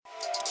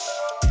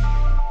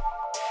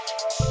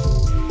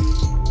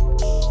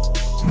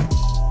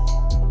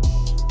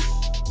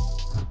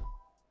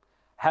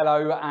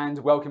Hello and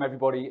welcome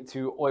everybody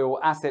to Oil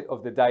Asset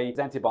of the Day,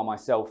 presented by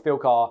myself, Phil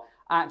Carr,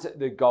 at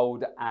the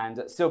Gold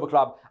and Silver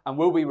Club, and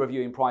we'll be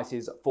reviewing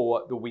prices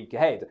for the week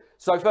ahead.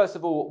 So first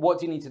of all, what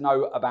do you need to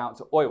know about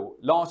oil?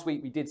 Last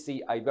week we did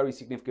see a very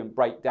significant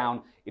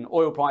breakdown in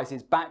oil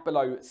prices back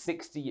below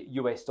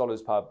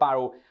 $60 per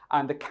barrel,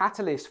 and the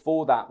catalyst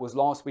for that was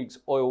last week's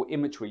oil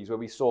inventories, where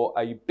we saw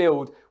a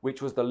build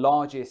which was the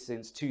largest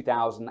since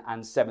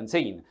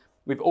 2017.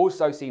 We've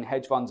also seen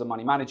hedge funds and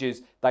money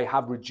managers, they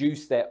have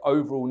reduced their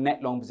overall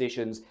net long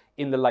positions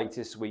in the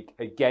latest week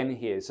again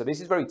here. So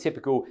this is very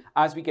typical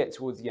as we get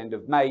towards the end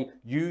of May.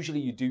 Usually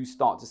you do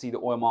start to see the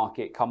oil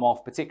market come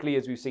off, particularly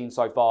as we've seen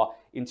so far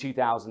in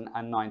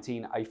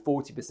 2019, a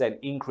 40%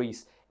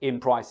 increase in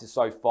prices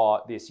so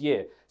far this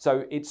year.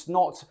 So it's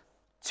not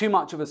too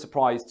much of a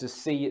surprise to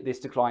see this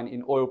decline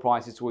in oil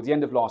prices towards the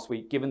end of last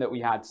week, given that we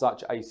had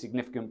such a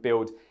significant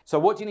build. So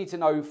what do you need to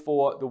know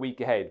for the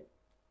week ahead?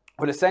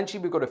 Well,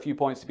 essentially, we've got a few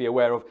points to be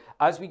aware of.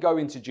 As we go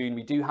into June,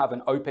 we do have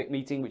an OPEC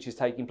meeting, which is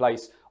taking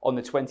place on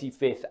the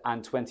 25th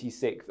and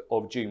 26th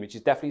of June, which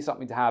is definitely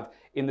something to have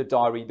in the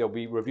diary. They'll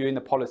be reviewing the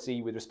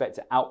policy with respect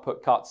to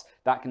output cuts.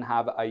 That can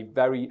have a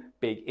very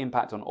big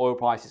impact on oil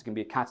prices, can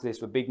be a catalyst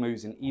for big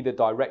moves in either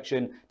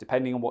direction,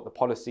 depending on what the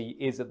policy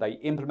is that they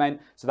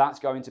implement. So that's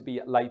going to be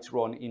later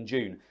on in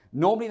June.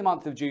 Normally, the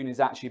month of June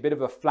is actually a bit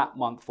of a flat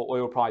month for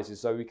oil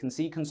prices, so we can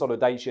see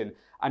consolidation,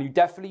 and you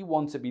definitely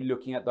want to be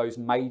looking at those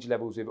major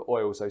levels of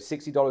oil, so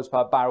 $60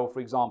 per barrel,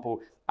 for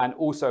example, and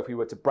also if we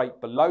were to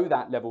break below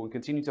that level and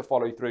continue to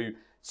follow through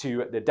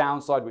to the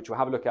downside, which we'll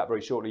have a look at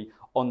very shortly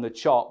on the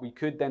chart, we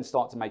could then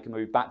start to make a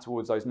move back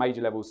towards those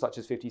major levels such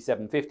as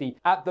 57.50.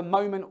 At the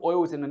moment,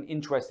 oil is in an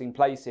interesting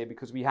place here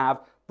because we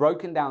have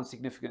broken down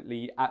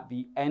significantly at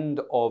the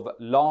end of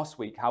last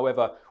week.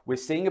 However, we're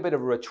seeing a bit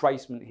of a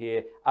retracement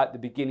here at the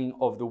beginning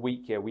of the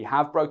week here. We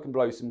have broken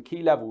below some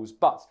key levels,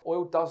 but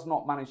oil does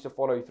not manage to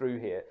follow through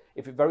here.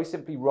 If it very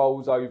simply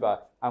rolls over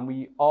and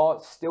we are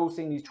still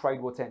seeing these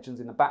trade war tensions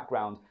in the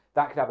background,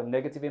 that could have a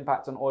negative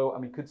impact on oil,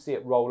 and we could see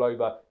it roll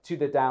over to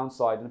the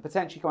downside and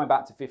potentially coming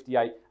back to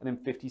 58 and then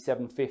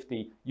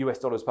 57.50 US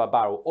dollars per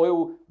barrel.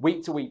 Oil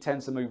week to week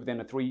tends to move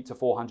within a 300 to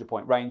 400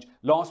 point range.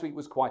 Last week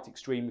was quite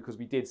extreme because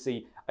we did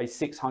see a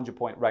 600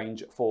 point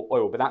range for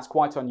oil, but that's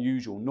quite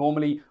unusual.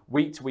 Normally,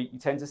 week to week, you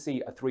tend to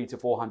see a 300 to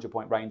 400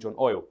 point range on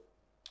oil.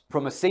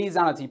 From a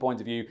seasonality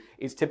point of view,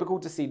 it's typical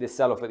to see this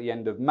sell-off at the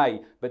end of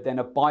May, but then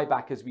a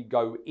buyback as we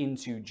go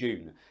into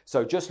June.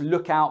 So just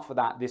look out for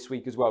that this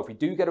week as well. If we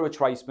do get a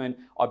retracement,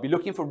 I'd be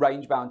looking for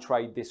range-bound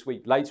trade this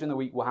week. Later in the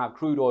week, we'll have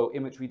crude oil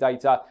inventory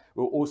data.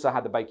 We'll also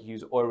have the Baker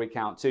Hughes oil rig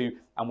count too,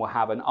 and we'll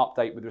have an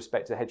update with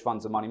respect to hedge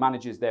funds and money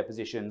managers, their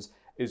positions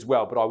as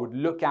well. But I would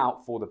look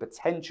out for the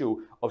potential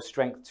of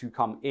strength to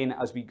come in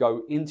as we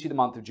go into the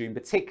month of June,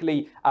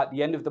 particularly at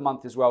the end of the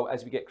month as well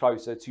as we get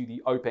closer to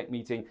the OPEC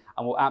meeting,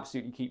 and we'll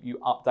absolutely keep you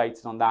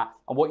updated on that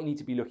and what you need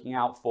to be looking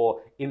out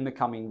for in the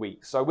coming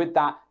weeks. So with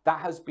that, that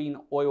has been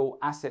Oil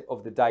Asset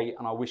of the Day,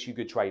 and I wish you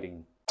good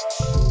trading.